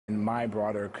My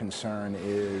broader concern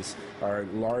is our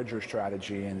larger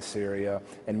strategy in Syria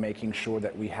and making sure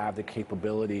that we have the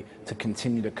capability to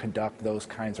continue to conduct those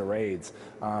kinds of raids.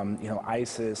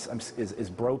 ISIS is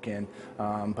broken,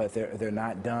 but they're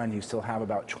not done. You still have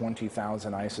about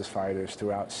 20,000 ISIS fighters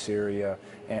throughout Syria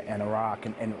and Iraq.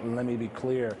 And let me be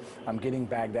clear, getting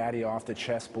Baghdadi off the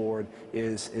chessboard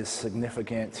is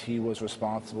significant. He was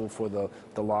responsible for the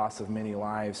loss of many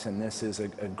lives, and this is a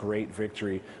great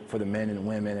victory for the men and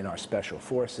women in our special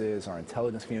forces, our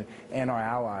intelligence community, and our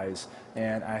allies.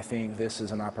 And I think this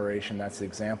is an operation that's the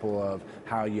example of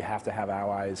how you have to have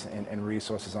allies and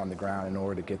resources on the ground in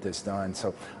order to get this done.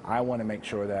 So I want to make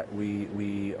sure that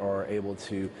we are able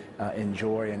to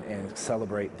enjoy and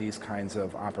celebrate these kinds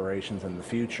of operations in the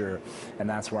future. And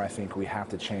that's where I think we have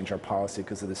to change our policy,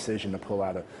 because the decision to pull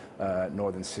out of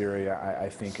northern Syria, I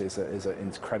think, is an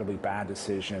incredibly bad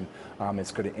decision.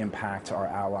 It's going to impact our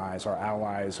allies. Our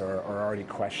allies are already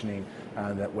questioning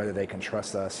that whether they can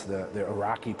trust us. The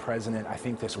Iraqi president, I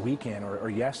think this weekend or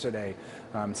yesterday,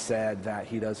 said that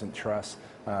he doesn't trust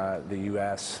the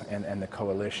U.S. and the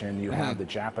coalition. You have the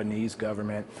Japanese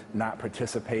government not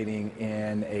participating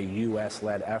in a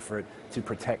U.S.-led effort to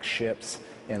protect ships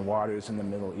in waters in the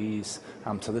Middle East.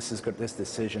 So this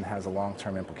decision has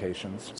long-term implications.